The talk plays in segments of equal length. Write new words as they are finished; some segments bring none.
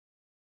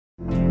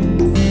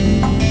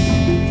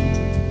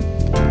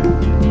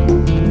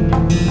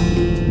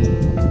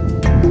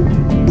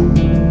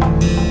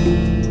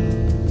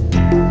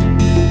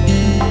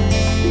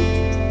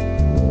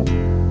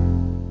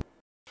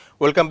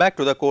Welcome back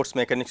to the course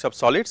Mechanics of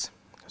Solids.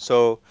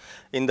 So,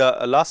 in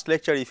the last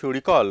lecture, if you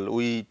recall,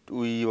 we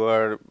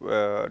were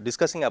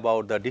discussing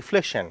about the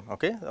deflection.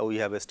 Okay, we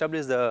have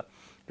established the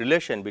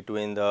relation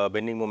between the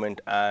bending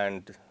moment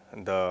and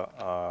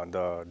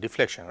the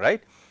deflection,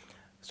 right.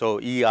 So,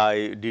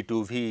 EI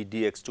d2v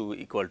dx2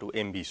 equal to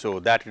mb. So,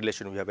 that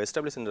relation we have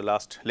established in the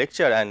last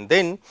lecture, and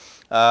then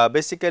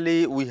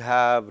basically we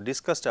have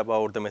discussed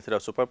about the method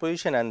of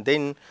superposition, and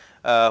then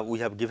we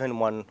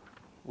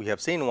have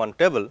seen one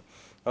table.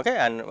 Okay,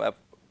 and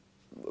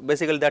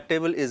basically that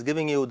table is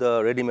giving you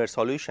the ready made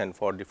solution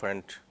for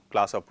different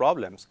class of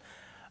problems.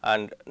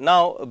 And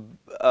now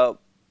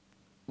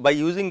by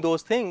using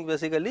those things,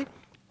 basically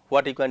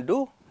what you can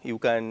do, you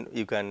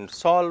can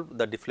solve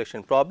the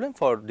deflection problem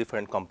for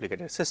different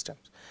complicated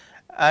systems,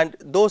 and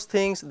those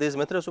things, this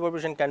method of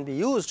superposition can be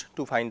used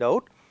to find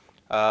out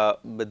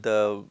with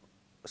the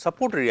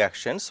support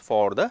reactions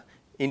for the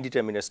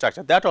indeterminate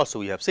structure. That also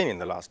we have seen in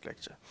the last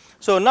lecture.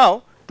 So,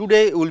 now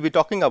today we will be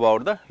talking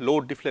about the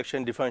load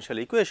deflection differential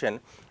equation,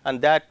 and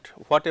that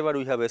whatever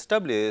we have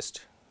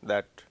established,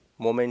 that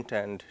moment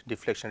and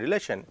deflection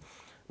relation,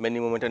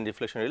 bending moment and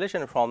deflection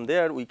relation, from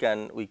there we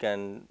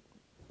can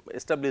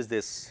establish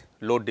this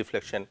load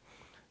deflection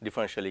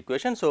differential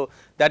equation. So,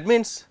 that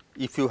means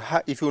if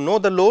you know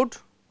the load,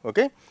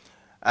 okay,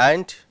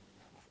 and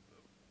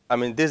I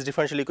mean this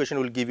differential equation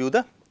will give you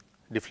the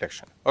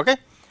deflection. Okay.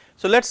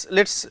 So, let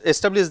us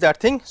establish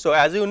that thing. So,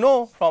 as you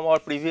know from our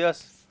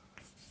previous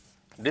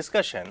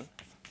discussion,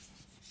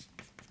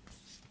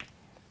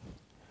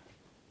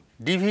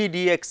 dV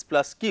dx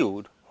plus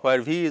q,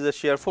 where V is the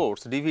shear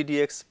force, dV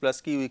dx plus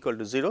q equal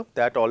to 0,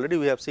 that already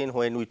we have seen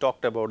when we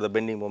talked about the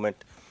bending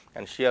moment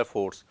and shear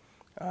force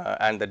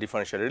and the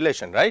differential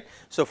relation, right.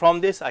 So, from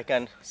this I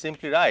can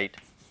simply write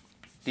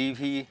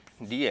dV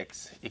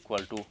dx equal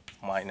to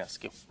minus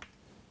q.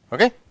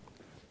 Okay.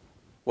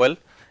 Well,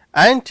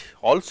 and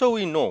also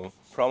we know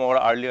from our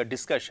earlier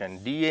discussion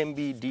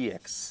dmb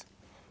dx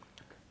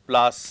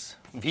plus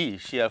V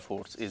shear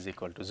force is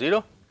equal to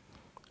 0.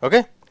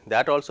 Okay.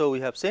 That also we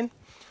have seen,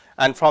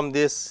 and from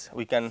this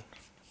we can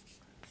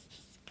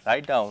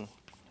write down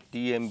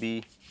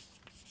dmb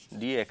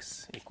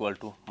dx equal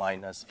to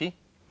minus V.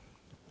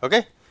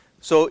 Okay.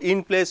 So,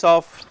 in place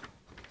of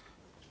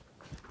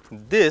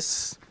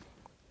this,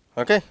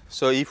 okay,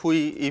 so if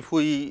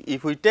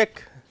we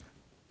take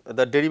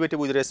the derivative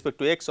with respect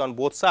to x on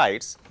both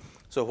sides,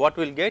 so what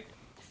we will get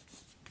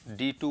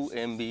d2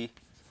 mb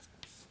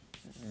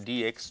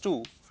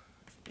dx2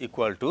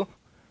 equal to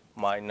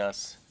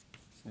minus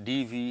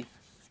dv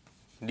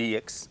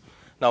dx.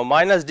 Now,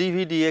 minus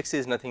dv dx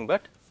is nothing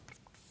but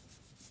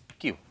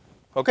q.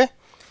 Okay.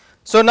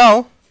 So,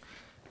 now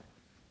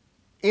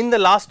in the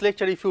last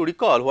lecture, if you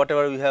recall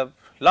whatever we have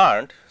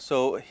learned,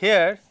 so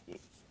here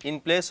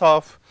in place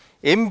of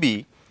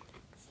mb,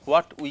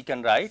 what we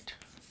can write?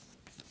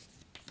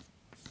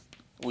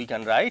 We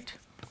can write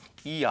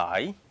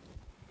EI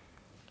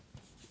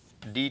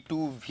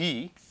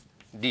d2v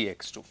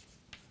dx2.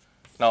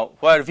 Now,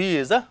 where v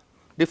is the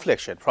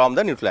deflection from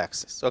the neutral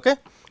axis. Okay.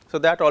 So,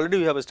 that already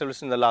we have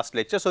established in the last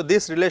lecture. So,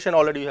 this relation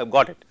already you have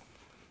got it.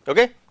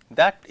 Okay.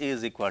 That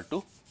is equal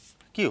to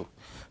q.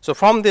 So,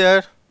 from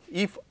there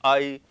if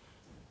I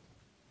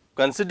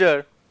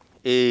consider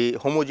a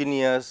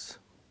homogeneous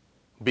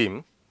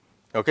beam,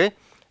 okay,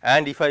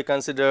 and if I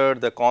consider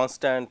the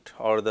constant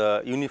or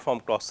the uniform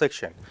cross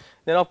section,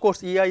 then of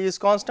course, EI is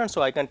constant.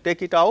 So, I can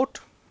take it out.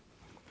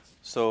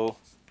 So,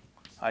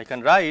 I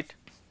can write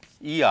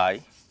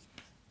EI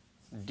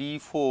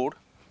d4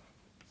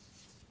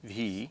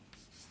 v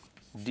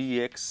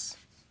dx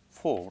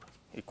 4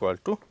 equal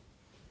to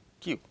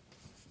q,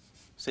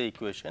 say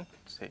equation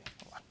say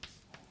 1.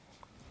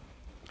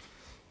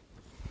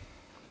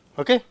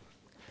 Okay.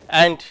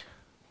 And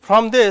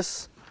from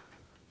this,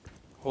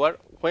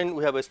 when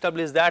we have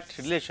established that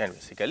relation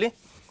basically,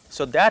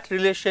 so that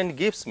relation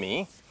gives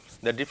me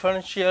the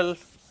differential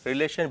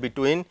relation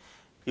between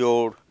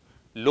your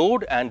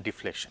load and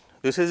deflection.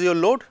 This is your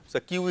load, so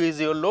q is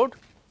your load,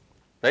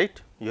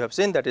 right. You have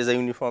seen that is a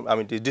uniform, I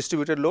mean it is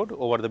distributed load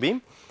over the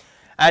beam,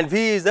 and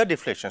V is the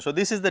deflection. So,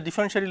 this is the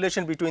differential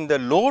relation between the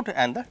load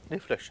and the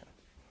deflection.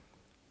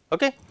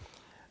 Okay.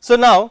 So,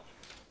 now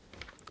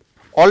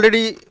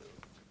already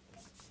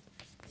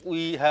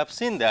we have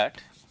seen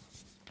that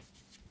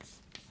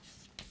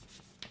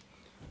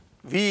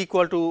V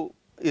equal to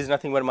is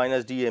nothing but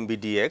minus dmb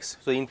dx.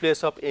 So, in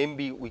place of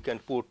mb we can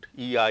put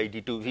EI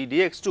d2v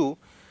dx2.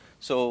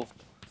 So,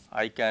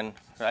 I can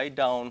write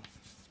down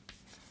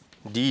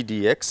d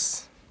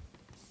dx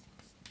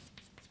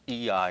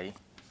EI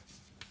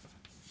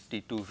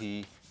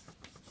d2v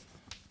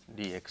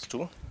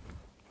dx2.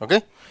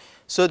 Okay.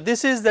 So,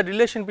 this is the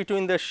relation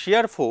between the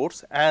shear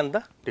force and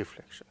the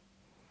deflection.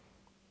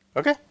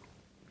 Okay.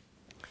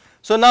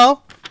 So,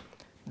 now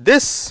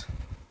this,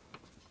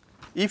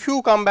 if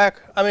you come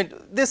back, I mean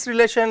this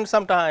relation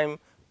sometime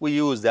we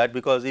use that,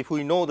 because if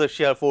we know the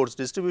shear force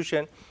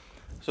distribution,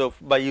 so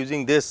by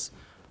using this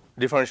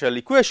differential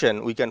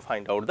equation we can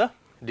find out the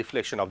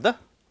deflection of the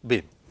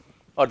beam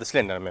or the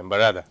slender member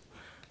rather.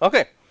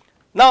 Okay.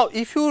 Now,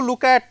 if you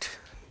look at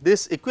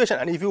this equation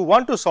and if you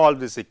want to solve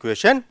this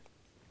equation,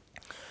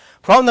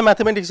 from the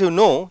mathematics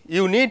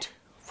you need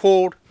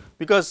 4,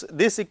 because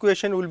this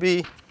equation will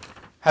be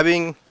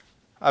having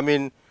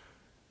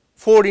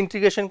 4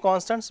 integration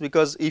constants,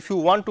 because if you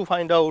want to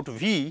find out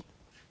v,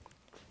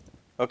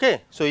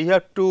 okay, so you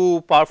have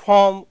to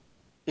perform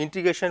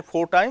integration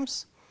 4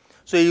 times.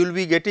 So, you will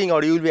be getting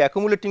or you will be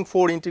accumulating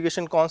 4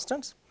 integration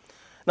constants.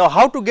 Now,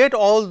 how to get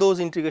all those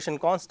integration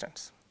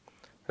constants,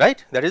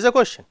 right, that is the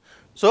question.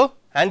 So,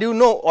 and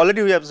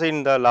already we have seen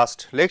in the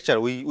last lecture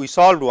we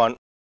solved one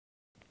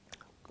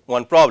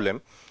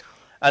problem,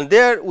 and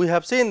there we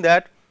have seen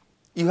that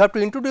you have to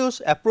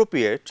introduce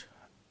appropriate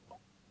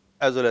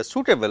as well as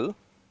suitable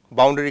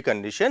boundary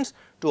conditions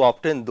to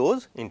obtain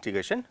those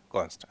integration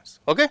constants.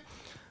 Okay.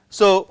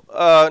 So,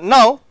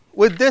 now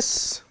with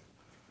this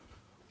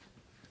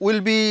we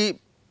will be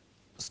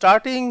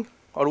starting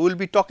or we will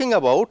be talking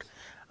about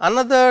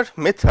another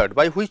method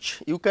by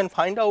which you can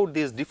find out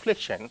this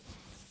deflection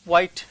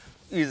quite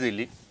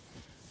easily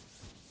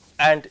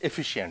and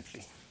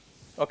efficiently,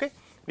 okay,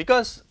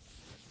 because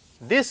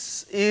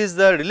this is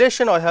the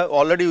relation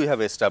we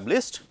have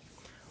established,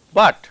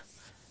 but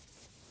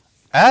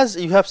as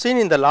you have seen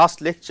in the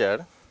last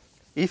lecture,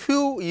 if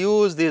you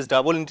use this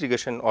double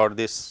integration or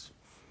this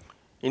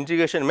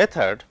integration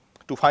method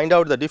to find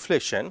out the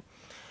deflection,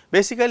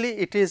 basically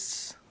it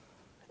is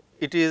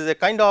a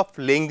kind of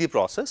lengthy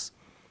process.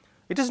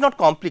 It is not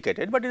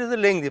complicated, but it is a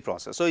lengthy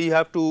process. So, you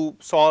have to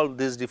solve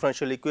this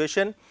differential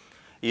equation,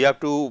 you have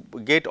to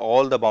get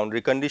all the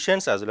boundary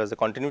conditions as well as the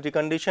continuity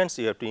conditions,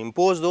 you have to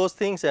impose those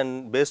things,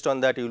 and based on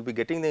that you will be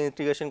getting the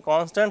integration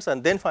constants,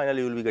 and then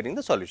finally you will be getting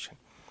the solution.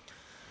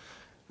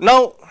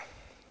 Now,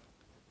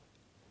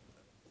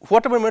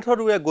 whatever method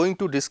we are going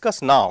to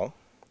discuss now,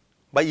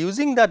 by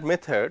using that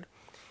method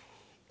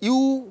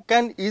you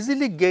can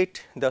easily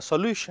get the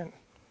solution.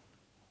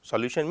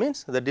 Solution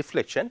means the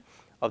deflection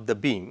of the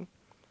beam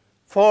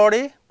for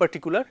a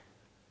particular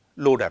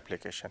load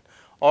application,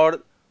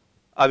 or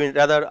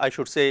rather I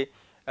should say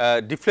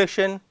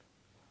deflection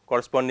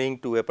corresponding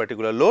to a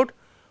particular load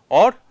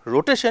or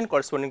rotation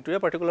corresponding to a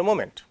particular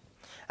moment,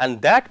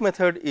 and that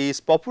method is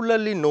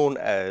popularly known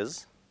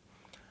as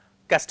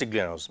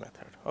Castigliano's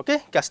method,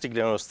 okay,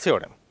 Castigliano's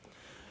theorem.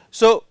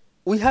 So,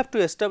 we have to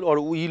establish or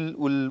we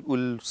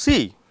will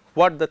see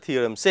what the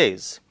theorem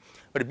says,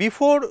 but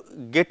before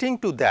getting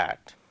to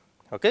that,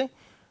 okay,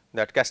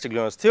 that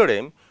Castigliano's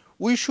theorem,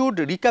 we should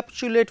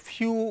recapitulate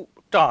few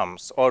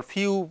terms or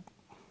few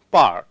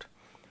part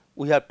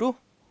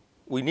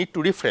we need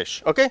to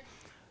refresh. Okay.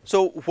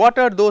 So, what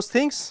are those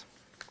things?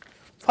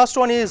 First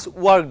one is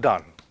work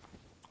done.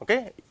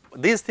 Okay.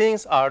 These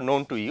things are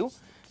known to you,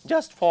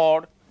 just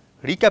for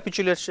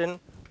recapitulation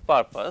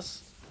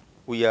purpose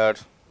we are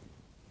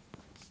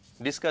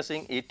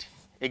discussing it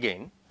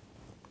again.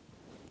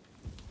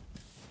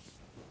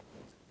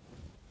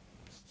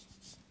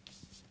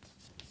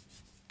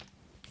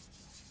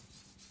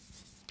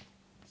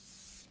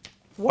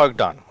 Work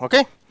done.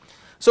 Okay.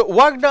 So,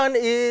 work done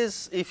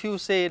is, if you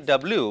say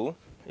W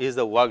is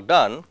the work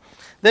done,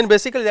 then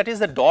basically that is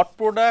the dot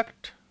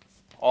product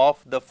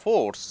of the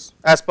force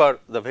as per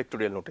the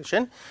vectorial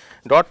notation,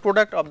 dot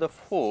product of the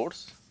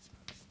force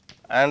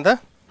and the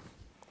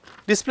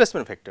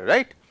displacement vector,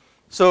 right.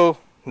 So,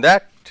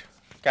 that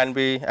can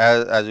be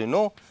as you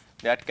know,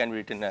 that can be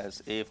written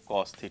as F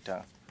cos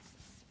theta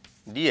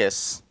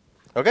ds,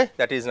 okay.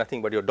 That is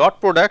nothing but your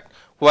dot product,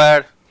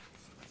 where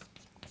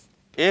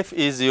F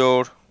is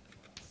your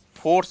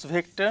force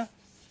vector,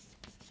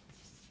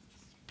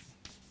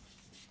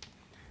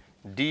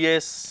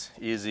 ds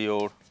is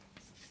your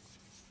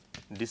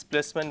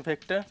displacement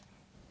vector,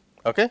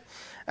 okay,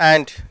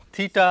 and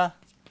theta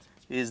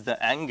is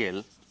the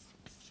angle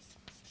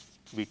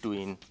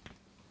between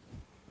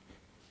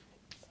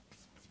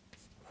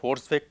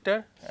force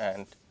vector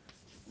and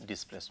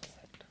displacement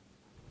vector.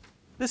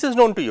 This is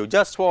known to you,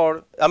 just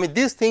for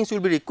these things will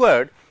be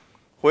required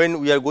when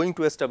we are going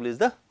to establish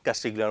the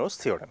Castigliano's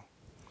theorem.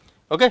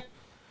 Okay.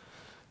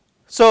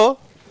 So,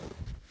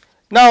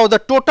 now the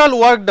total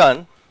work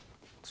done.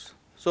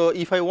 So,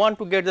 if I want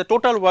to get the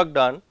total work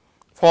done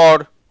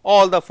for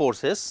all the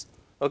forces,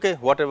 okay,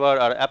 whatever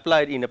are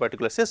applied in a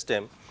particular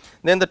system,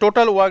 then the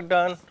total work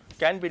done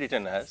can be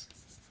written as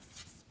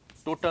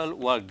total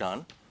work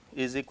done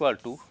is equal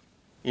to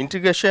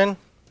integration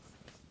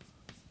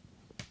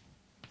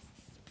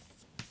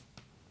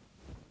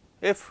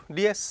F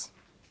ds,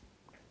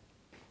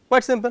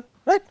 quite simple,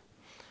 right.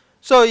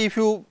 So, if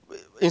you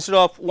instead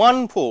of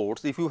one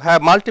force, if you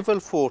have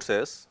multiple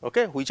forces,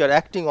 okay, which are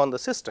acting on the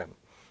system,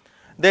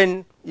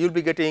 then you will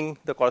be getting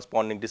the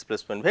corresponding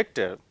displacement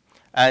vector,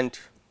 and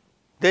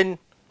then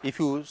if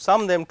you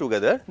sum them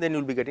together, then you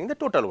will be getting the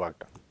total work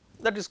done.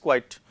 That is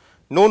quite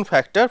known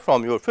factor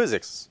from your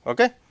physics.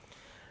 Okay.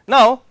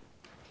 Now,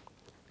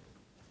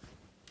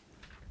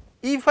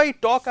 if I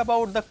talk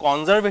about the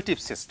conservative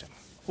system,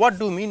 what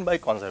do you mean by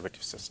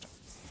conservative system?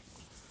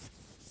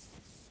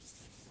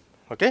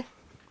 Okay.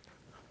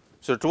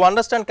 So, to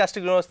understand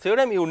Castigliano's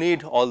theorem, you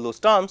need all those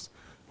terms.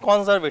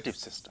 Conservative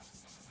system.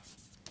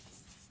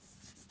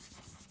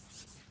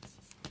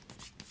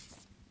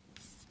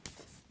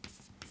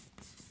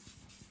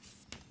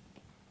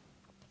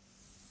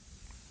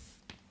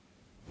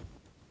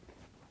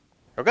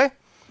 Okay.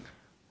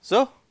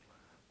 So,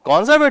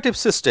 conservative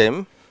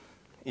system,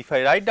 if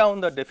I write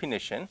down the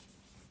definition,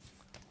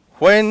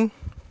 when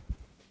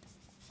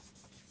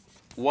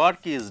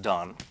work is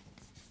done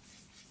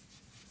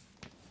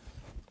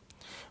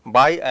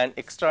by an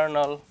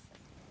external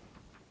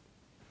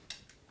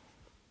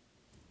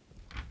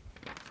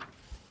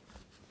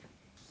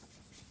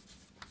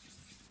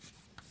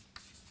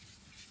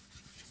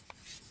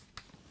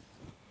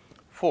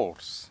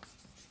force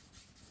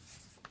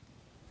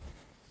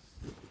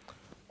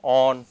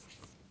on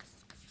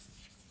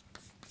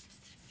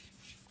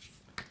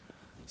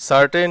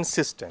certain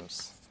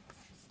systems,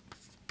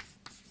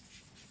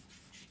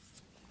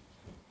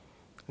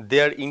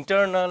 their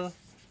internal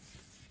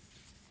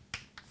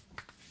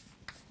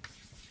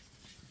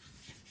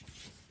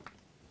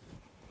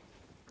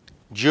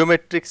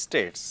geometric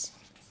states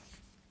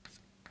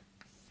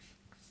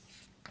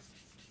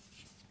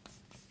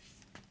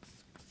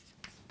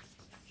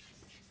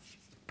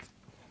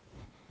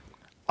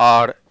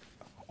are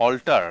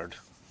altered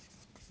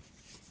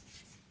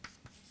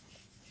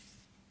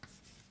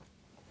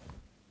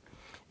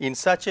in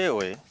such a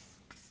way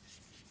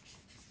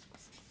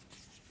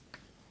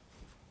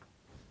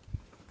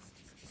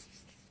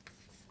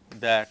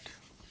that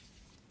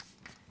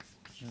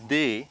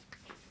they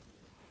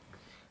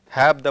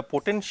have the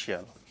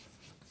potential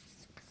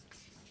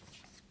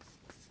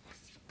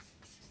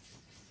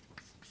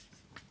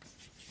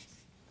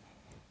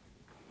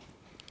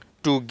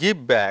to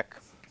give back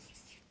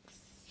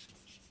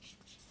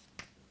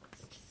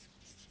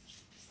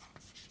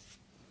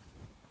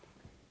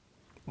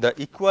the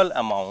equal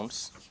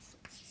amounts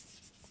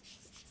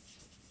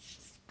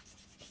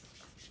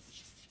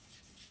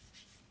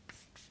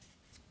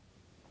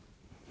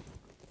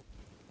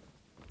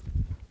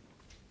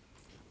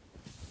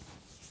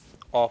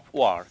of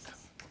work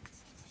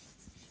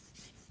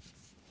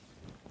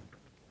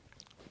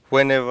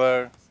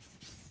whenever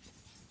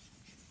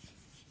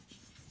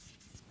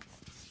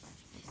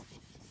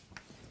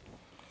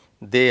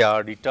they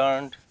are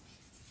returned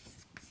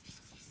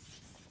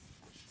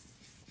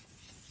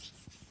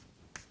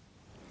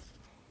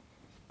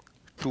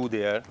to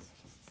their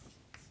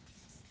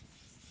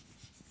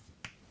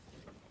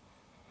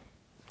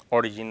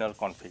original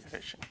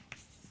configuration.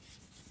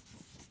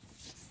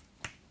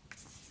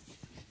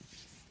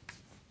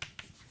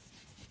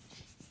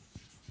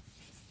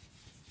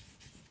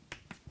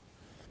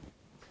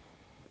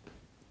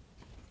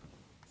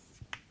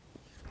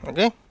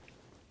 Okay.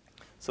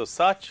 So,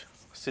 such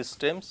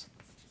systems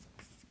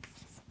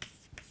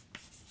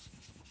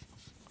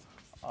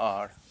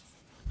are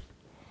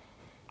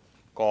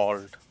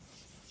called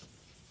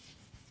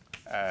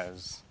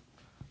as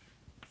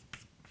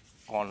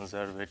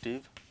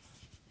conservative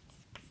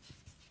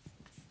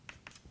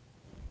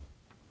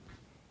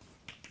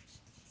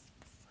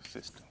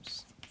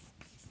systems.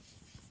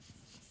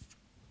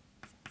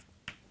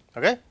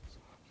 Okay.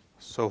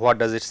 So, what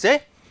does it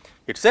say?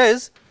 It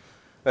says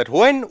that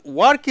when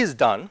work is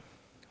done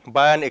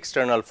by an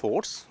external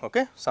force,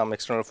 okay, some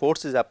external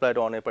force is applied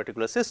on a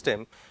particular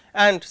system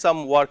and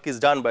some work is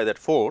done by that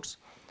force,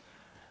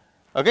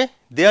 okay,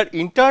 their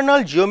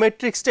internal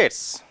geometric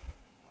states,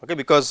 okay,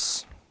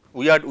 because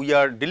we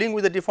are dealing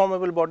with the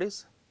deformable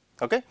bodies.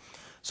 Okay.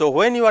 So,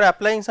 when you are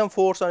applying some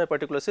force on a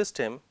particular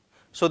system,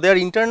 so their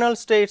internal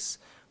states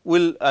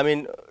will,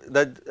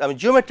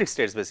 geometric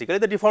states, basically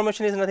the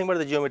deformation is nothing but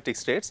the geometric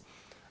states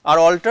are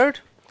altered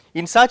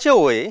in such a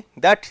way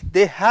that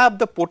they have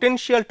the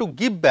potential to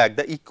give back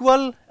the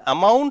equal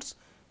amounts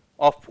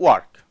of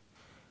work,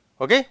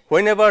 okay,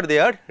 whenever they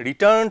are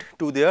returned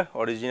to their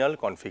original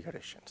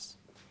configurations.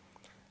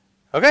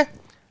 Okay.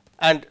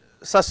 And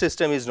such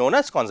system is known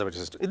as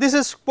conservative system. This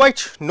is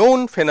quite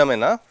known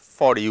phenomena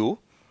for you,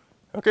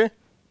 okay,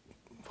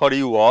 for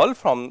you all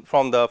from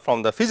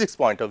the physics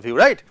point of view,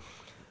 right.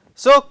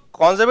 So,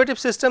 conservative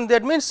system,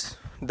 that means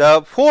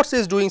the force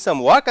is doing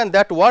some work and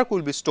that work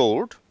will be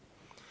stored.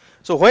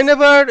 So,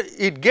 whenever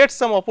it gets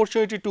some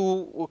opportunity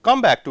to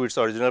come back to its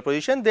original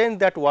position, then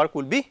that work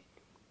will be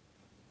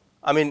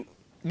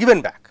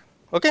given back.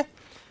 Okay.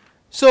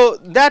 So,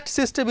 that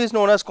system is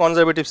known as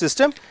conservative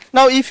system.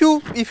 Now, if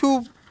you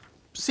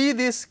see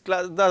this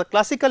the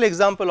classical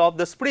example of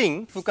the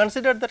spring, if you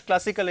consider that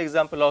classical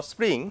example of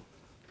spring,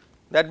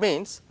 that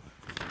means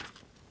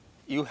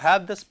you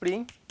have the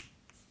spring.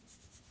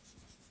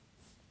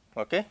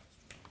 Okay.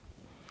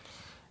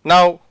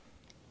 Now,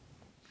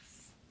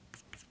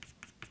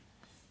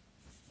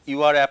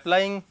 you are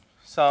applying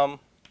some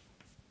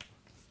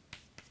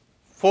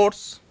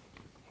force,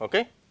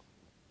 okay,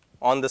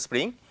 on the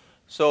spring.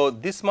 So,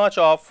 this much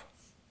of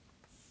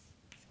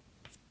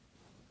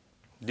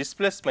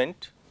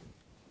displacement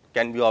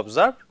can be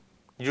observed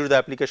due to the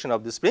application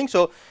of the spring.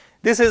 So,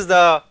 this is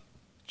the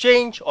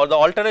change or the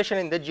alteration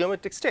in the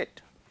geometric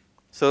state.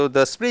 So,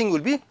 the spring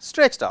will be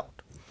stretched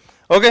out.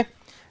 Okay.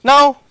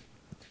 Now,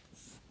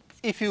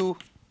 if you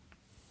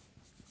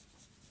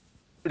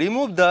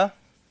remove the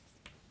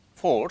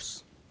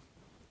force,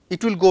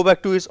 it will go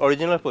back to its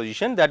original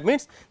position. That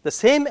means, the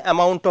same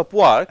amount of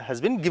work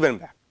has been given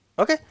back.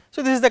 Okay.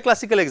 So, this is the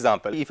classical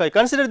example. If I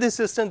consider this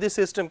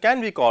system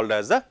can be called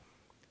as a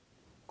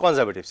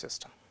conservative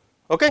system.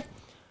 Okay.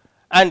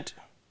 And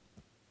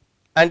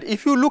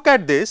if you look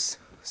at this,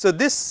 so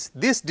this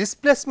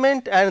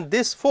displacement and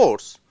this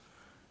force,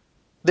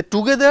 they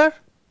together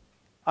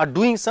are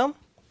doing some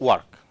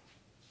work,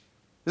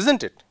 is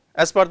not it,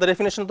 as per the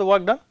definition of the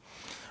work done.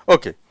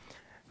 Okay.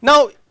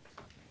 Now,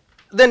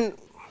 then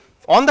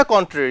on the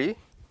contrary,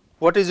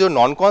 what is your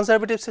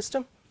non-conservative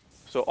system?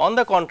 So, on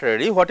the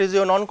contrary, what is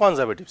your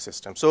non-conservative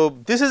system? So,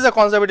 this is a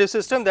conservative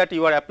system that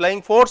you are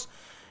applying force,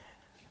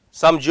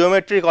 some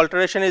geometric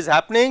alteration is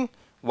happening.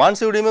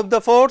 Once you remove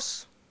the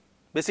force,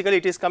 basically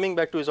it is coming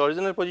back to its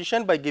original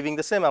position by giving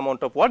the same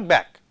amount of work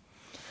back.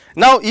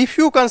 Now, if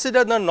you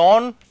consider the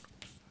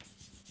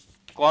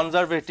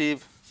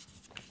non-conservative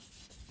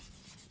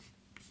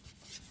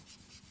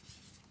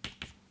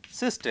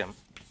system,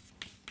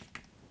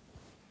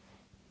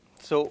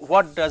 so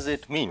what does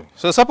it mean?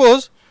 So,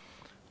 suppose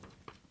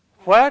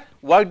where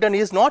work done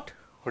is not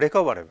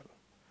recoverable.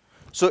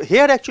 So,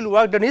 here actually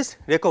work done is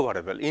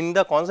recoverable. In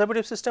the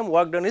conservative system,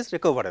 work done is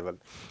recoverable.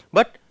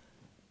 But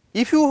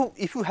if you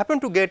happen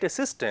to get a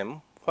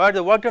system where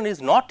the work done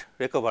is not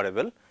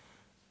recoverable,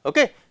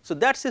 okay, so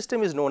that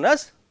system is known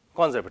as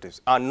conservative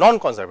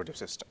non-conservative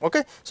system.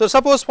 Okay. So,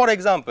 suppose for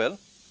example,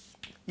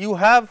 you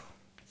have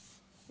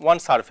one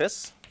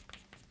surface,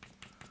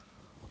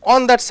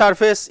 on that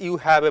surface you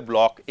have a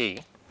block A,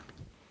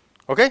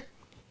 okay.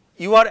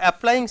 You are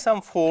applying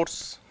some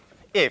force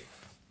F.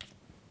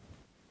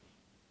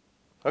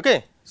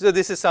 Okay. So,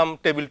 this is some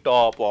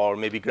tabletop or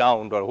maybe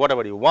ground or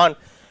whatever you want.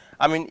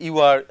 I mean, you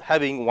are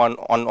having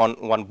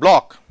one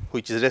block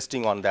which is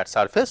resting on that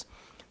surface,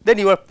 then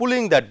you are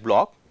pulling that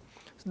block.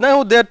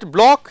 Now, that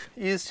block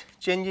is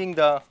changing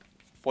the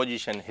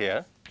position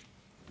here.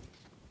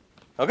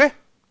 Okay.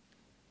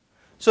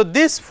 So,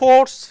 this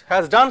force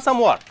has done some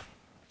work,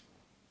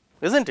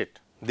 is not it?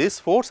 This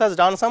force has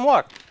done some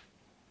work.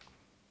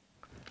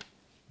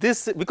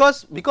 This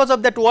because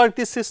of that work,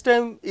 this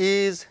system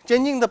is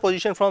changing the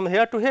position from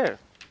here to here.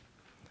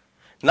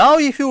 Now,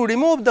 if you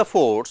remove the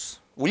force,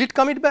 will it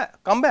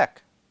come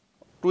back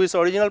to its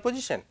original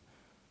position?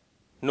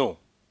 No,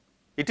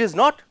 it is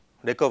not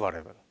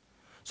recoverable.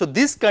 So,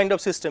 this kind of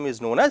system is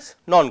known as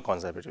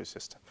non-conservative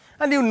system,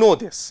 and you know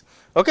this.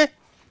 Okay.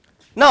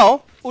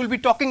 Now, we will be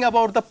talking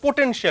about the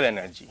potential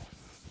energy,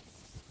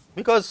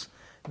 because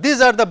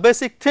these are the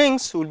basic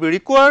things will be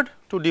required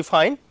to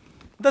define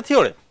the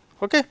theorem.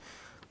 Okay.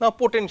 Now,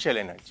 potential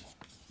energy.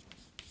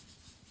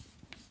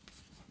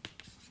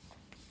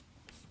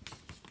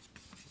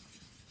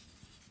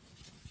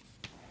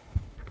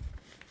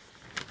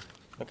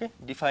 Okay,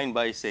 defined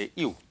by say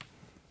U.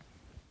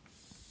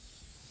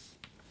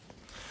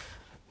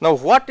 Now,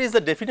 what is the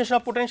definition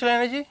of potential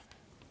energy?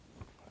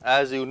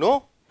 As you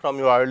know from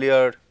your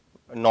earlier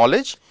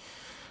knowledge,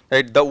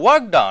 that the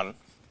work done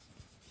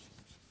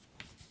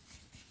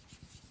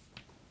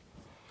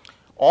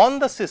on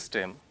the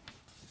system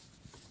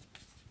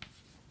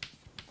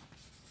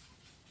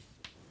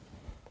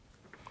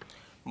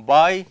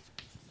by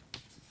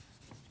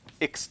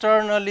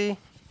externally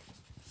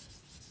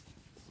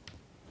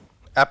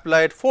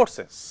applied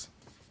forces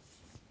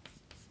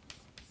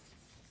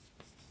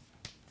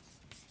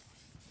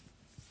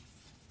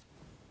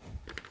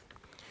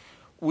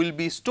will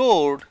be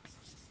stored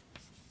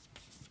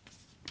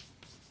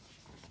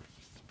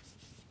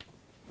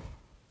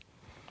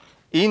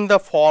in the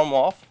form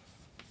of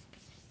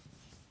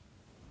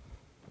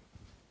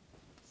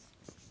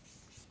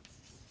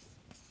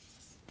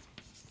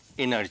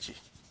energy,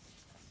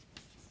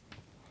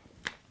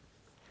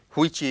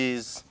 which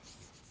is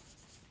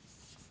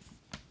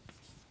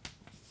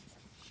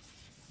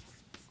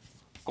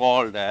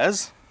called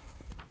as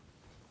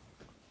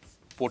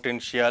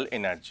potential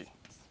energy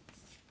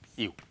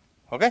U.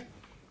 Okay.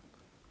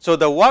 So,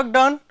 the work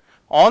done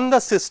on the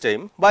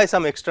system by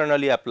some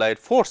externally applied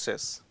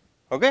forces,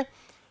 okay,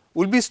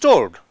 will be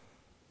stored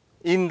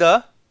in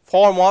the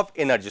form of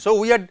energy. So,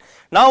 we are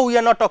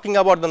not talking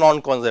about the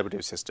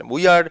non-conservative system,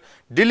 we are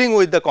dealing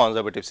with the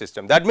conservative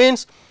system. That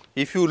means,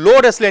 if you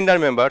load a slender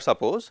member,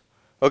 suppose,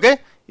 okay,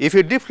 if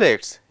it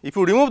deflects, if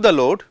you remove the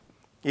load,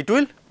 it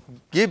will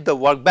give the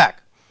work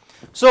back.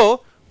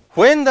 So,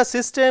 when the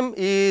system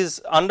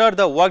is under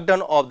the work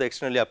done of the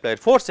externally applied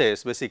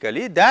forces,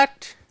 basically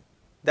that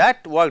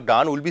work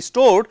done will be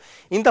stored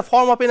in the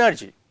form of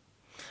energy,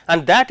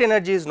 and that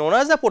energy is known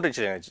as the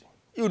potential energy.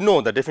 You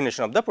know the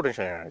definition of the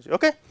potential energy.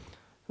 Okay.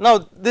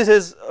 Now, this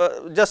is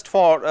just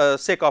for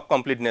sake of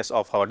completeness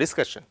of our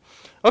discussion.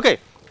 Okay.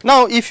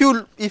 Now, if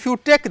you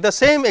take the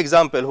same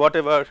example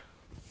whatever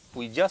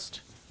we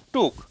just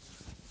took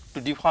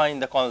to define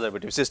the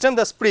conservative system,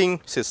 the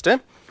spring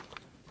system.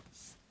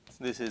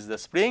 This is the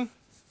spring.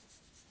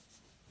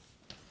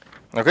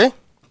 Okay.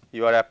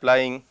 You are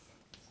applying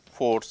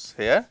force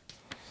here,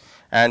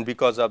 and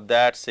because of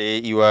that, say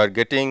you are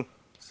getting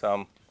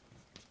some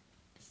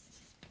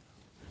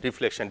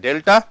deflection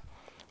delta.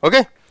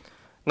 Okay.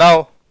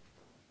 Now,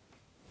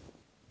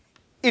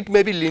 it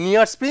may be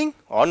linear spring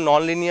or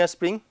non-linear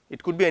spring,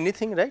 it could be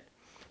anything, right.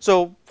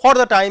 So, for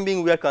the time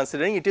being we are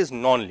considering it is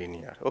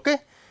non-linear. Okay?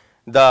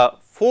 The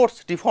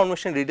force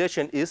deformation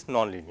relation is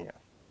non-linear,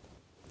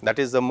 that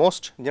is the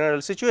most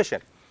general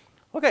situation.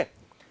 Okay?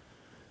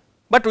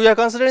 But we are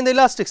considering the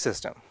elastic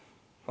system,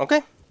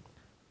 okay?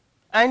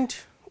 And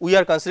we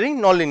are considering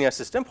non-linear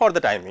system for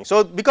the time being.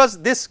 So,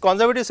 because this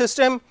conservative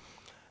system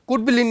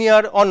could be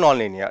linear or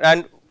non-linear,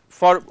 and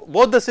for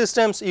both the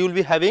systems you will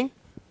be having,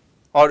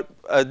 or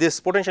this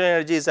potential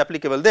energy is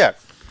applicable there.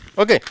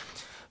 Okay.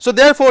 So,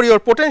 therefore, your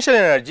potential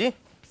energy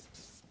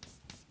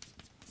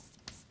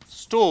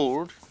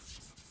stored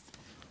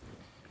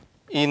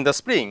in the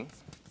spring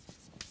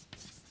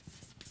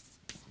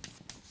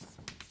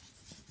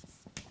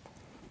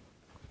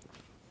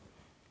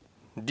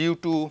due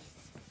to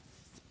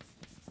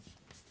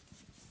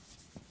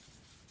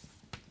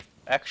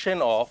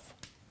action of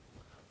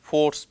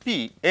force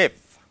P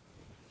F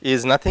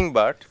is nothing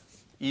but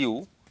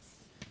U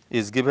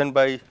is given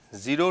by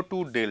 0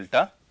 to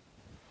delta,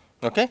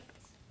 okay,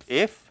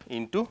 F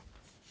into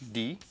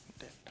d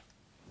delta,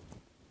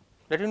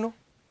 that you know.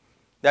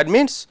 That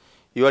means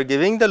you are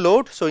giving the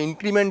load, so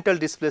incremental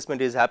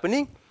displacement is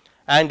happening,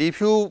 and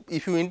if you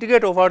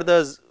integrate over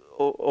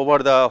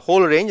the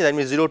whole range, that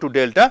means 0 to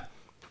delta,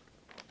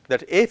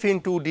 that F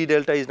into d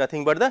delta is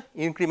nothing but the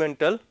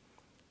incremental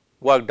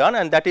work done,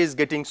 and that is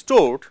getting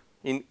stored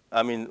in,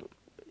 I mean,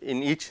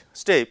 in each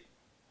step,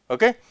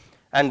 okay.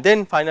 And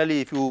then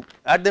finally, if you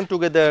add them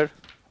together,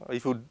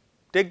 if you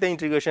take the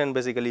integration,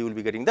 basically you will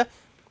be getting the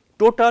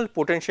total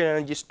potential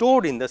energy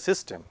stored in the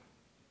system,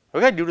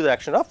 okay, due to the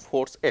action of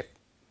force F,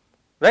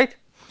 right.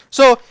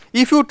 So,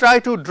 if you try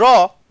to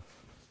draw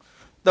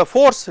the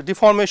force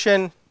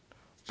deformation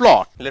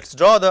plot, let us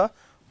draw the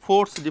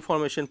force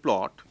deformation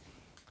plot.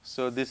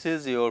 So, this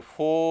is your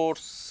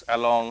force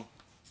along,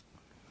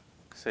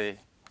 say,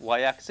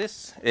 y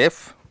axis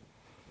F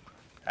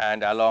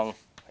and along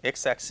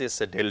x axis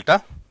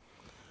delta.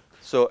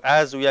 So,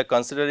 as we are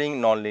considering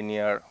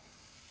non-linear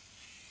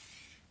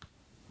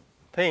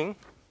thing,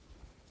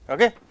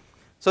 okay.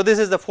 So, this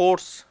is the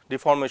force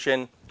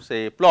deformation,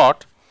 say,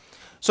 plot.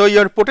 So,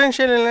 your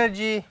potential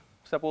energy,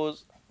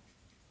 suppose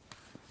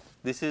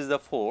this is the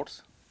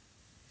force,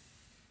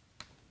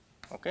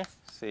 okay,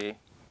 say,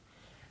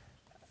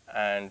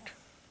 and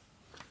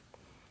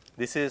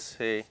this is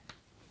a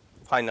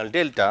final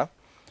delta.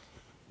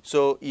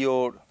 So,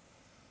 your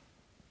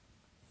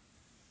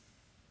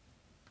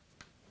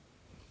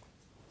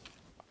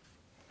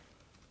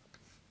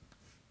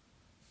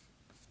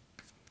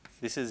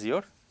this is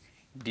your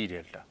d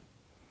delta,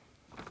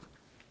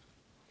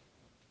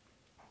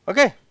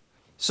 okay.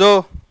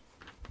 So,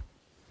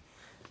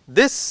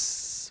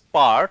 this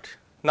part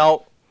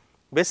now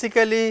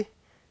basically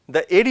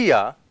the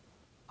area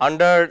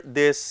under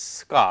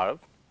this curve,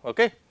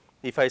 okay,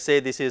 if I say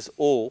this is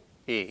O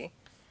A,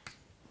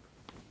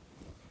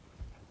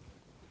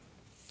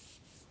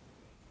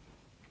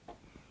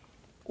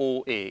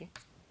 O A,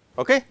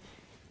 okay,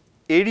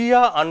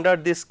 area under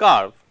this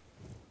curve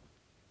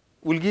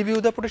will give you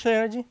the potential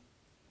energy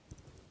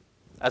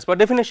as per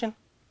definition.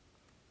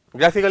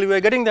 Graphically we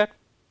are getting that,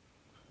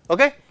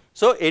 okay.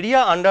 So,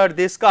 area under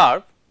this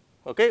curve,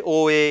 okay,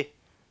 OA,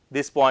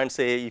 this point,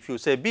 say if you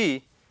say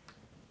B,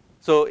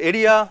 so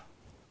area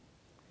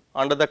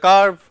under the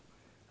curve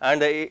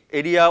and the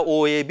area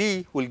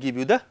OAB will give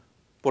you the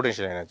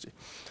potential energy,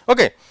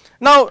 okay.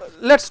 Now,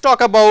 let us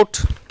talk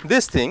about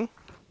this thing.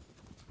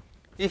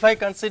 If I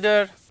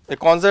consider a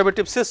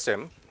conservative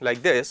system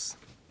like this,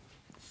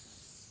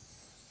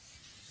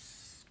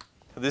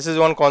 this is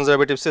one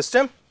conservative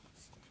system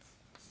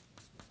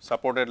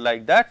supported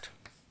like that,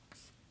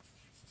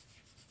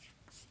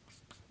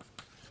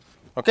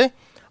 okay,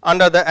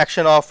 under the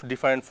action of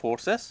different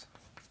forces.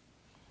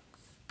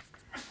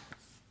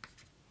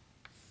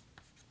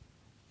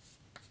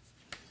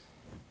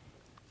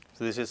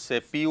 So, this is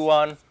say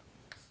P1,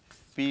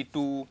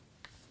 P2,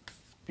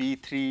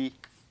 P3,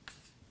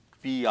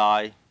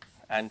 Pi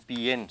and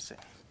Pn, say,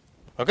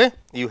 okay.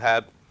 You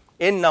have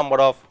n number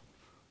of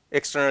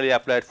externally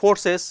applied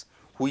forces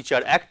which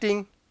are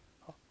acting,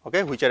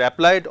 okay, which are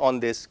applied on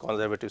this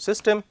conservative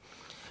system,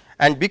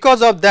 and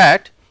because of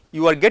that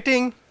you are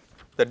getting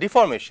the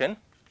deformation.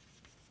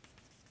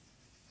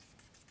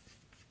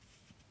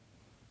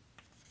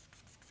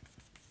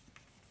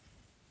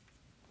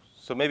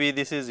 So, maybe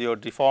this is your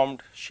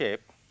deformed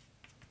shape,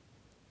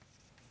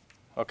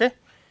 okay,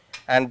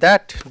 and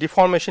that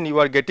deformation you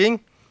are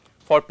getting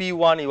for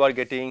P1 you are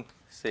getting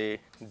say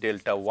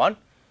delta 1,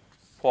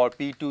 for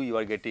P2 you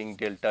are getting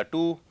delta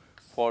 2,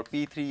 for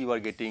P3 you are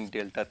getting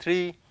delta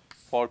 3,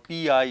 for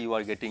Pi you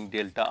are getting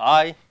delta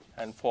I,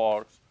 and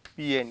for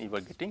Pn you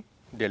are getting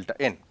delta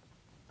n.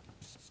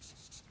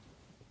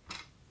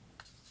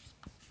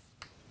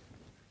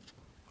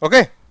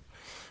 Okay.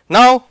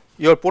 Now,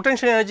 your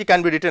potential energy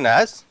can be written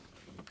as,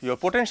 your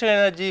potential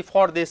energy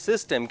for this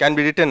system can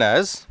be written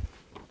as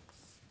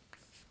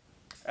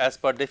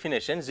per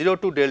definition 0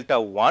 to delta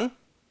 1,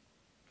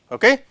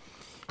 okay,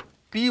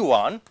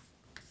 P1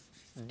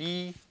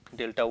 d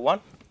delta 1.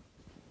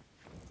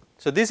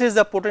 So, this is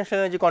the potential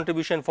energy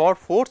contribution for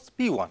force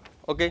P1,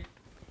 okay,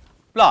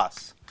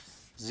 plus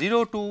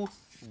 0 to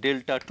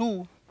delta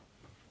 2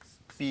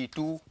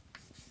 P2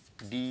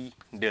 d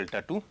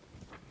delta 2.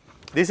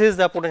 This is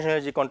the potential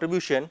energy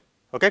contribution,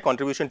 okay,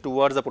 contribution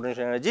towards the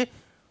potential energy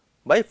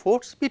by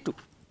force P2,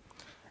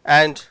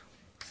 and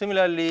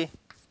similarly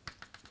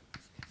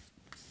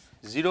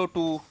 0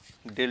 to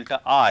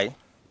delta I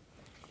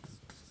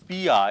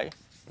Pi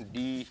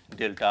d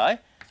delta I,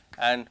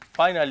 and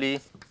finally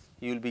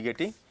you will be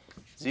getting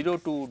 0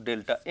 to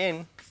delta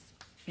n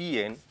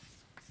Pn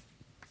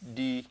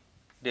d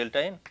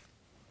delta n.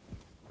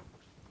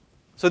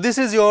 So, this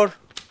is your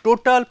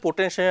total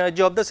potential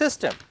energy of the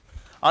system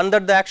under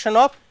the action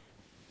of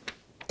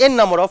n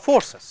number of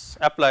forces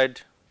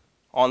applied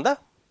on the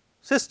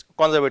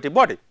conservative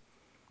body,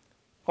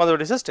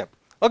 conservative system.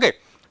 Okay.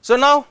 So,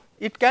 now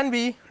it can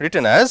be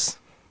written as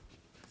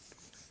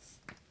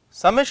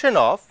summation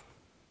of,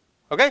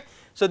 okay.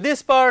 So,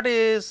 this part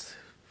is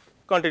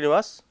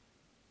continuous,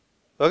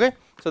 okay.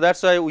 So, that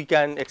is why we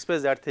can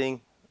express that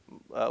thing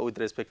with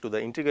respect to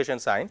the integration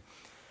sign.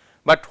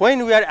 But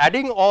when we are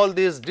adding all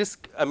these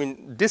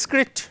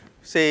discrete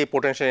say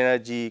potential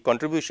energy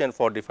contribution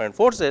for different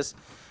forces,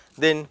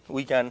 then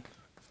we can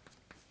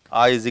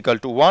I is equal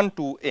to 1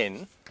 to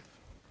n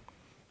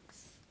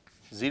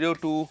 0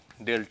 to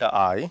delta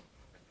I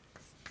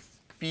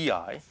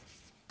Pi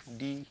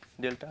d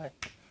delta I.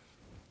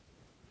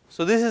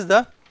 So, this is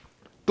the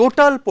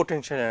total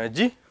potential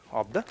energy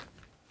of the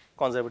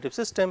conservative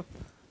system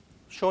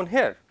shown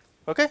here.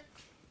 Okay.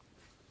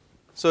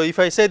 So, if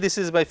I say this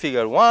is my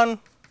figure 1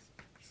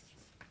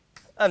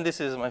 and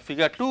this is my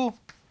figure 2.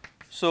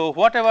 So,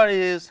 whatever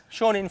is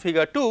shown in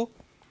figure 2,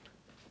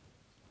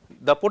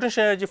 the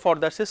potential energy for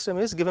that system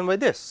is given by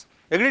this,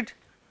 agreed.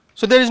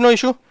 So, there is no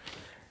issue.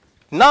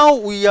 Now,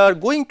 we are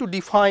going to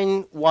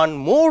define one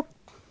more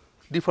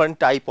different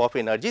type of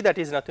energy, that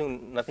is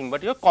nothing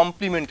but your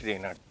complementary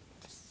energy.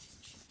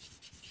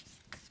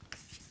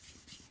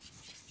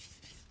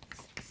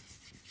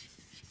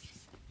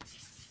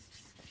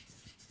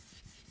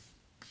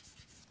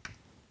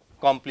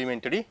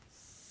 Complementary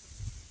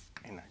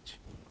energy.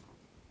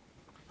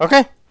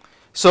 Okay.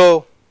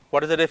 So,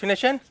 what is the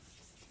definition?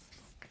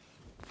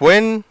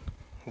 When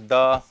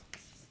the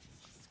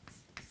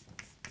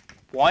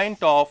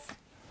point of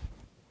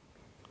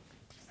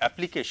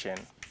application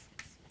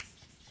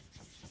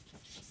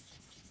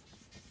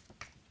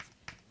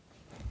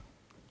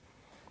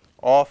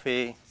of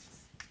a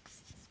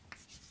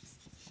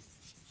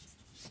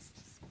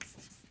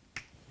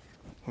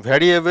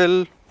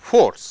variable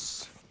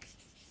force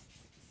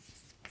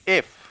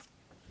F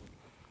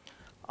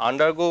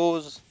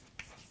undergoes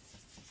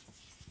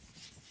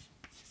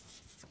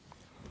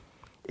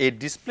a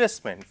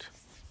displacement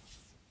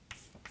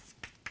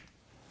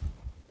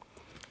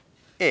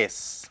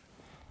S,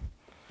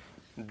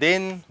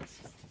 then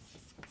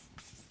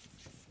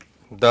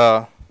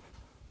the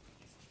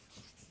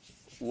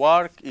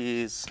work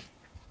is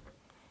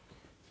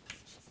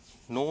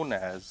known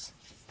as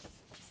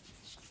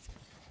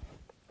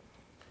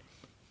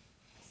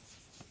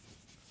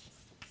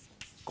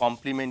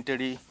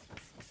complementary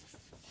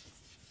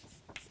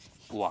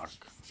work.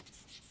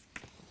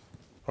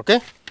 Okay.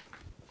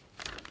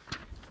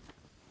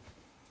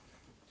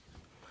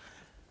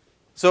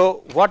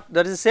 So, what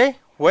does it say?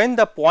 When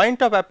the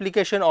point of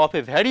application of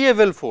a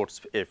variable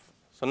force F.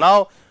 So,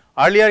 now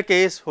earlier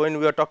case when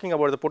we are talking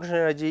about the potential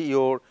energy,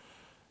 your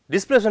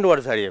displacement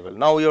was variable,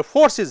 now your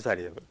force is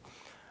variable.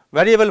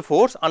 Variable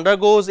force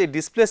undergoes a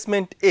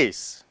displacement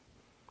S,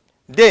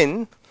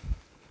 then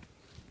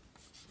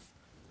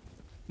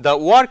the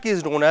work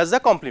is known as the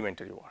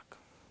complementary work.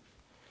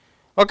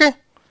 Okay.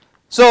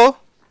 So,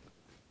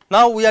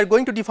 now we are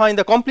going to define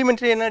the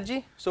complementary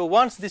energy. So,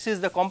 once this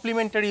is the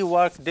complementary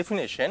work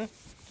definition,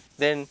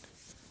 then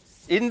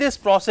in this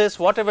process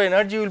whatever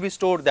energy will be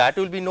stored, that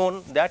will be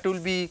known, that will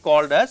be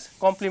called as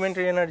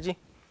complementary energy.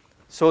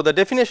 So, the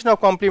definition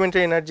of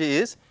complementary energy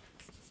is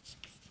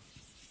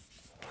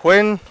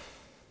when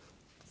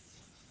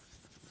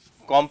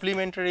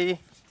complementary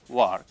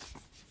work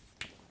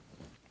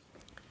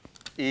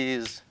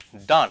is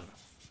done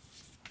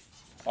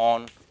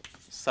on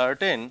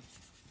certain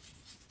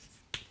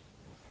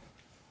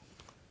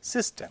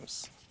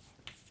systems,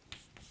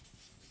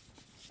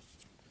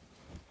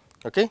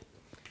 okay,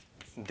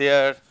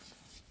 their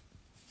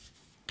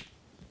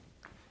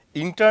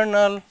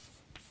internal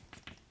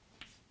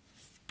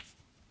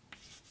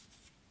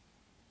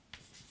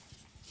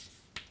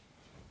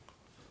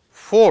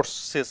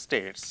force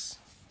states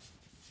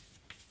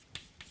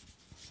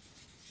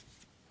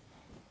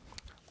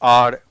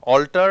are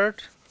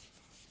altered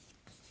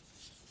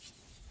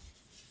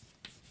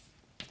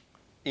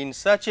in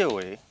such a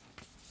way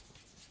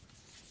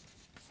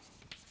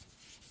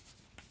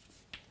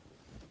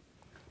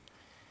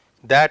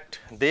that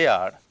they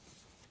are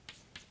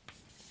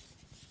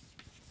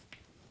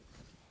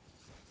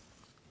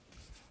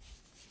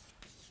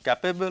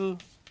capable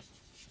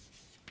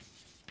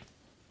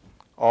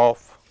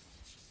of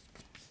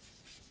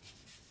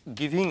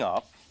giving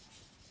up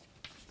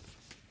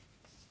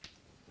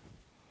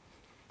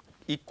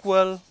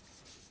equal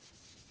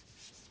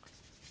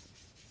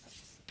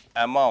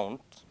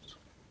amount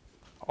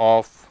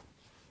of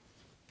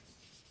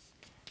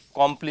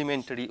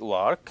complementary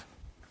work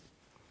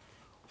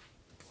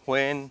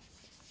when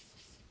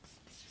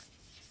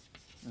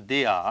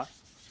they are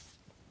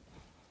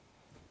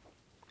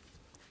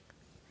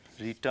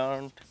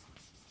returned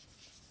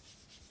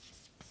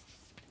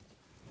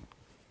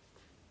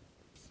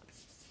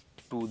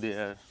to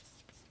their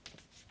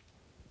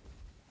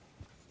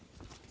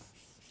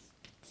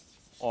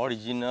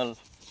original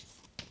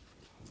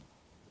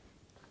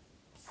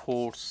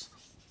force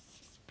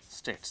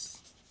states.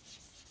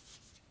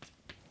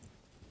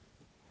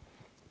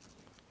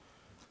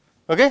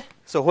 Okay.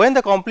 So, when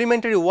the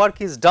complementary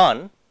work is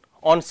done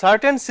on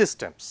certain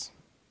systems,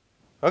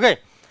 okay,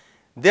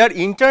 their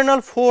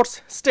internal force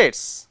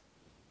states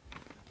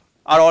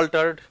are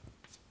altered,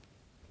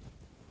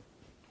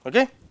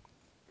 okay,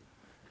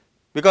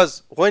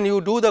 because when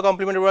you do the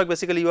complementary work,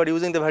 basically you are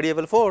using the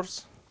variable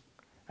force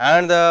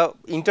and the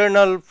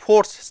internal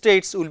force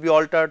states will be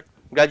altered.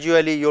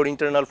 Gradually your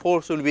internal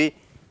force will be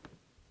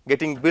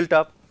getting built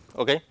up,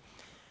 okay,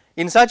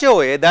 in such a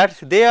way that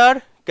they are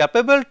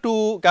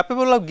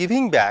capable of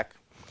giving back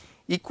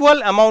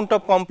equal amount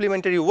of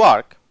complementary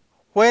work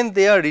when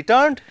they are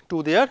returned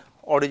to their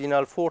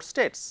original force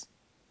states.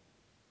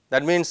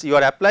 That means, you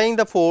are applying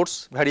the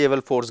force, variable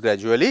force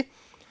gradually,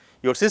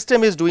 your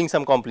system is doing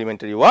some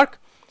complementary work.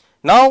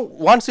 Now,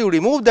 once you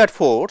remove that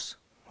force,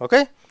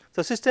 okay,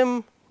 so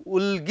system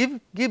will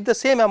give the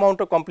same amount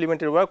of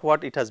complementary work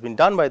what it has been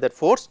done by that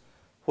force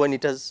when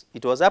it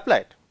was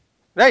applied,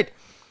 right.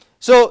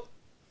 So,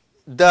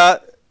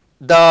 the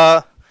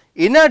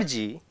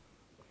energy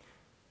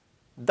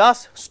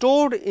thus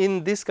stored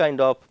in this kind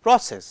of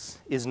process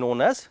is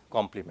known as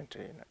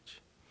complementary energy.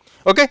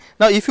 Okay.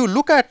 Now, if you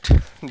look at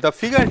the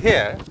figure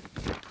here,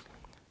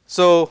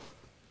 so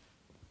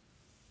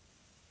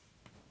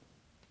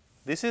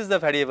this is the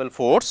variable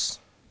force,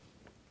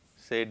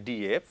 say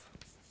dF,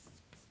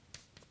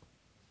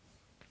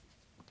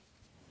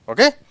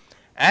 okay,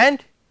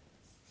 and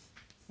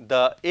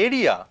the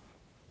area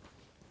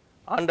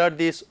under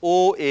this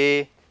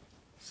OA,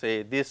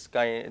 say this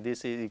kind,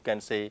 this is you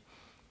can say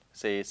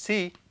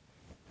C,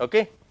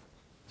 okay.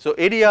 So,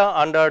 area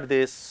under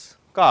this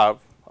curve,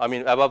 I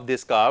mean above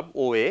this curve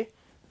OA,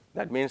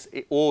 that means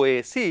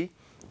OAC,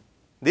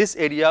 this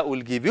area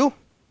will give you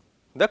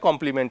the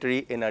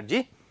complementary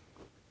energy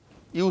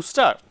U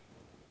star,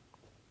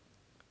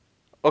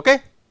 okay,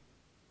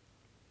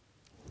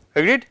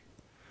 agreed,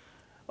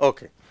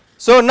 okay.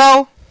 So,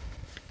 now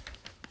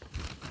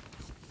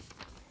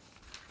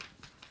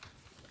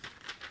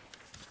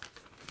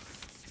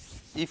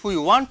if we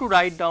want to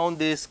write down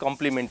this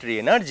complementary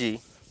energy,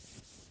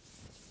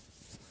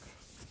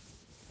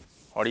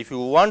 or if you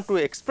want to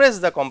express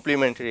the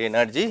complementary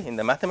energy in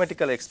the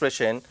mathematical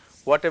expression,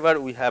 whatever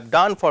we have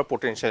done for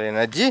potential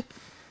energy,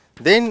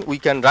 then we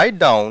can write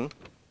down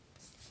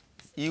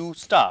U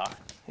star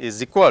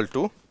is equal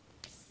to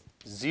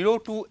 0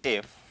 to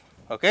F,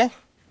 okay,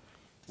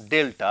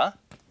 delta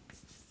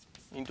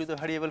into the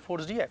variable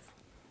force dF,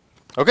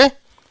 okay.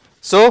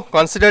 So,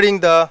 considering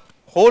the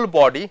whole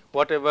body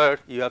whatever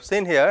you have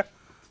seen here,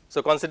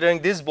 so considering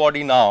this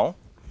body now,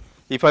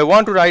 if I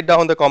want to write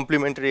down the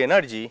complementary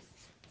energy,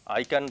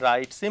 I can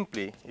write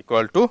simply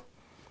equal to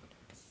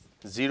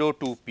 0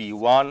 to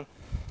P1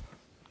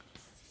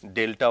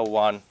 delta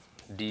 1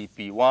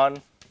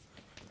 dP1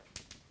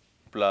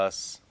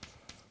 plus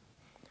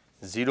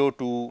 0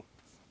 to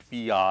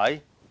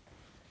Pi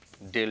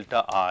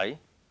delta I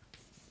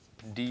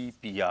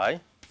dPi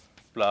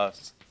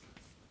plus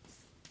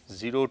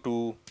 0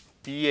 to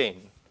Pn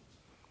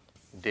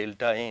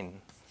delta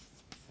n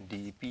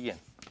dPn.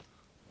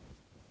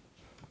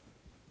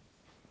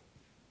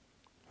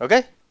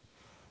 Okay.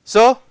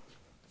 So,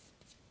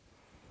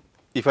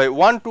 if I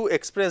want to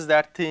express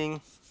that thing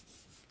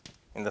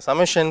in the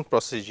summation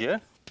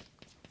procedure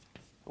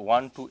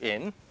 1 to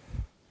n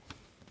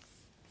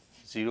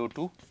 0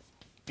 to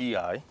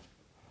Pi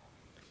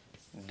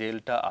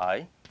delta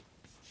I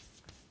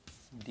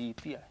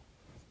dPi.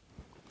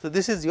 So,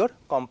 this is your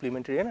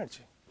complementary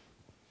energy.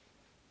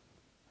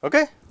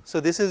 Okay. So,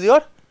 this is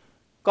your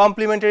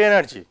complementary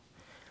energy.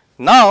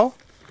 Now,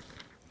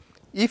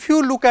 if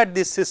you look at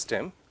this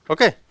system,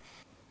 okay.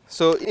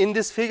 So, in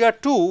this figure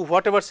 2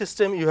 whatever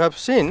system you have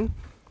seen,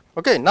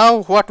 okay,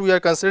 now what we are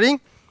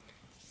considering,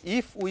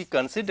 if we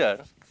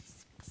consider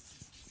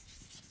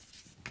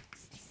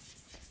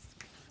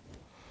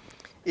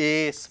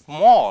a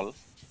small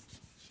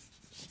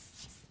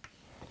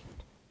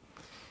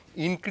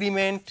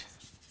increment,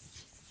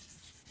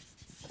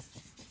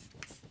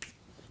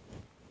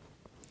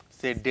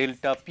 say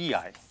delta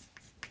Pi,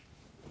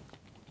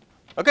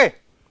 okay.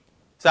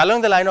 So,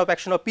 along the line of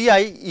action of Pi,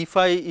 if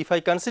I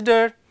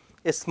consider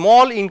a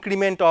small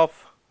increment of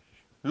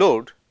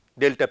load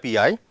delta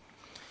Pi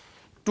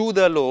to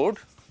the load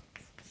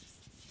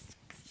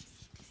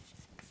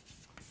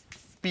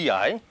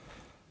Pi,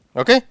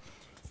 okay,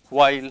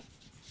 while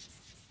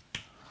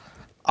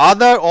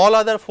all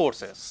other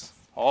forces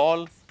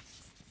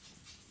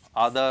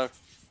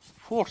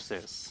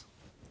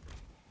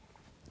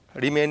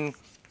remain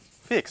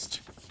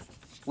fixed.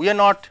 We are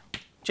not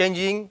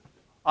changing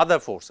other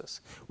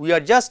forces. We are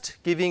just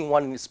giving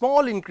one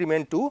small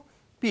increment to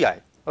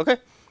Pi, okay,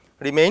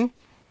 remain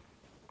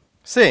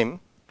same.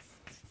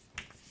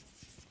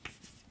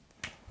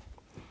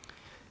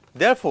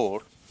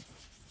 Therefore,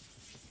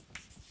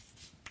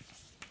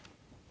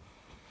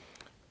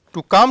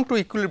 to come to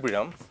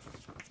equilibrium,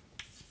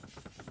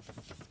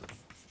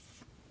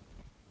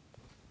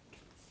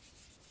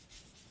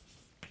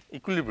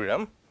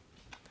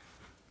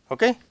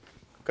 okay,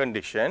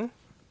 condition,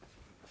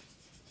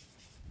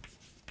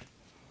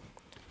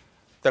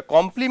 the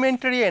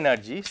complementary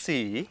energy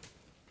C,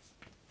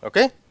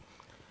 okay,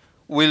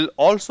 will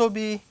also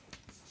be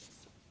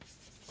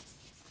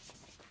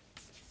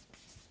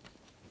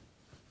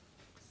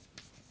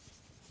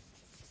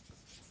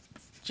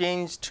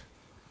changed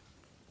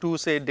to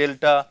say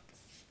delta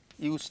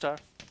U star,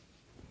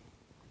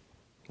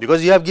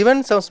 because you have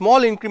given some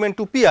small increment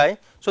to Pi.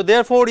 So,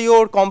 therefore,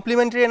 your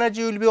complementary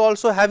energy will be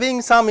also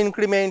having some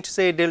increment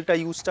say delta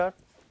U star.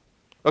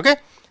 Okay.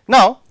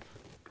 Now,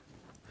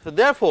 so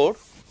therefore,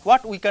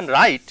 what we can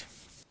write?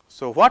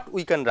 So, what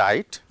we can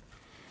write?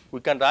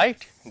 We can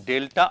write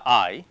delta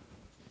I,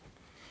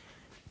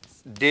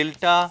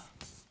 delta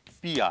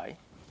Pi,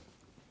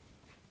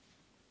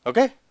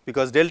 okay,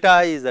 because delta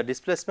I is the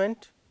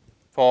displacement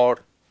for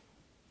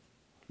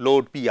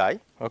load Pi,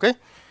 okay,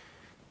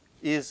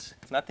 is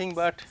nothing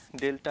but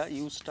delta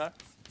U star,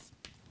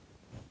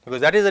 because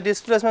that is the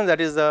displacement,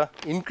 that is the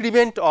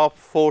increment of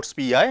force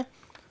Pi.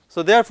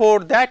 So,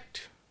 therefore,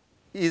 that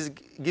is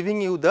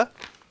giving you the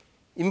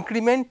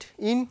increment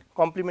in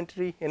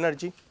complementary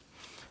energy.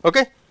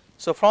 Okay.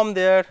 So, from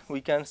there we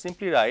can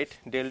simply write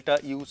delta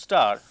U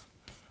star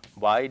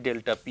by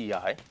delta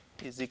Pi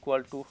is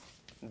equal to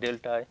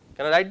delta I.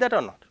 Can I write that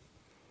or not?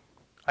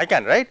 I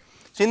can, right.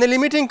 So, in the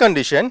limiting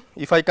condition,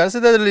 if I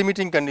consider the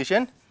limiting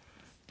condition,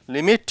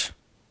 limit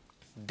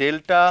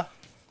delta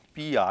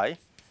Pi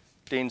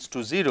tends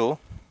to 0,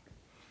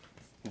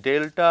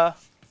 delta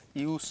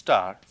U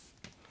star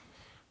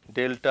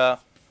delta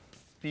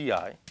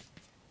Pi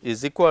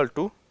is equal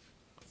to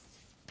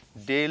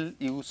del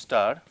U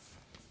star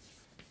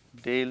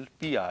del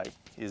Pi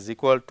is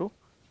equal to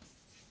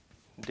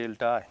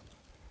delta I.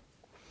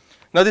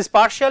 Now, this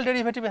partial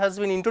derivative has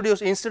been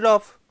introduced instead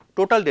of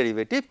total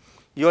derivative.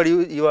 You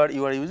are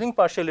using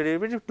partial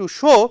derivative to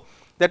show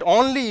that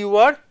only you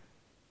are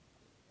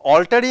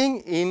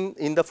altering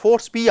in the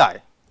force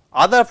Pi,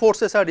 other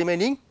forces are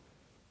remaining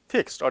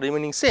fixed or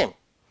remaining same.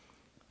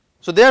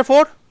 So,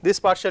 therefore, this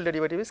partial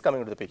derivative is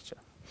coming into the picture.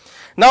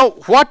 Now,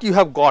 what you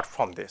have got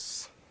from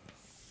this?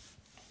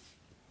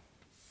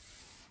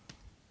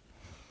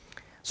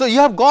 So, you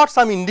have got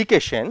some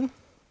indication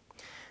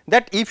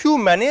that if you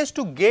manage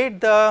to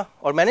get the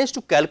or manage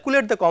to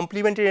calculate the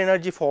complementary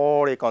energy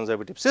for a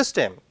conservative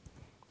system,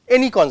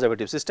 any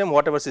conservative system,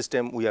 whatever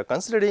system we are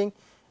considering,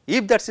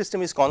 if that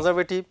system is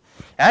conservative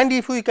and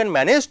if we can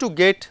manage to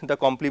get the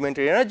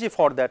complementary energy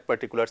for that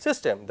particular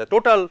system, the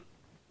total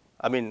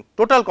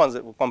total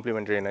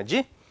complementary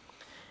energy,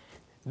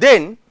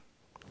 then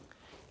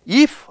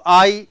if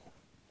I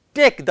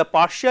take the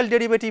partial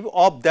derivative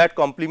of that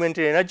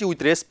complementary energy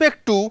with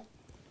respect to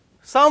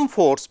some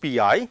force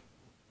Pi,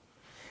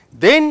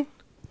 then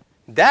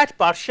that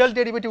partial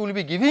derivative will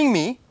be giving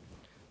me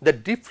the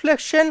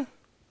deflection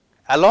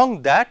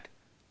along that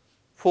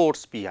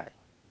force Pi,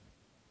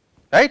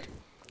 right.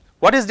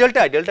 What is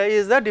delta I? Delta I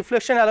is the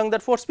deflection along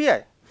that force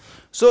Pi.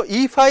 So,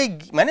 if I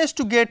manage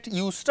to get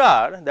U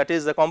star, that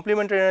is the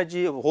complementary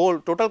energy whole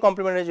total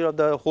complementary energy of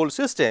the whole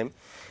system,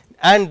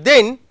 and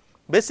then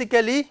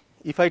basically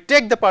if I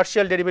take the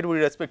partial derivative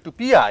with respect to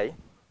Pi,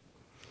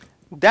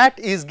 that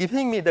is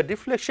giving me the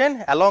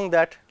deflection along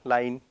that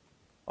line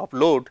of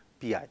load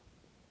Pi,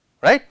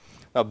 right.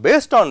 Now,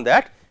 based on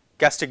that,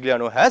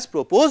 Castigliano has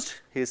proposed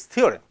his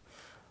theorem.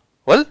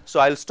 Well, so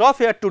I will stop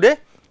here today.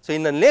 So,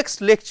 in the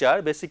next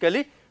lecture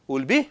basically we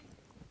will be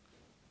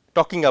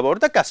talking about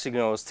the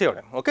Castigliano's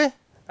theorem, okay,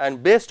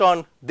 and based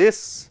on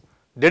this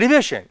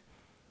derivation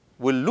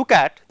we will look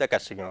at the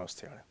Castigliano's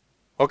theorem,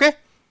 okay.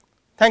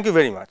 Thank you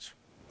very much.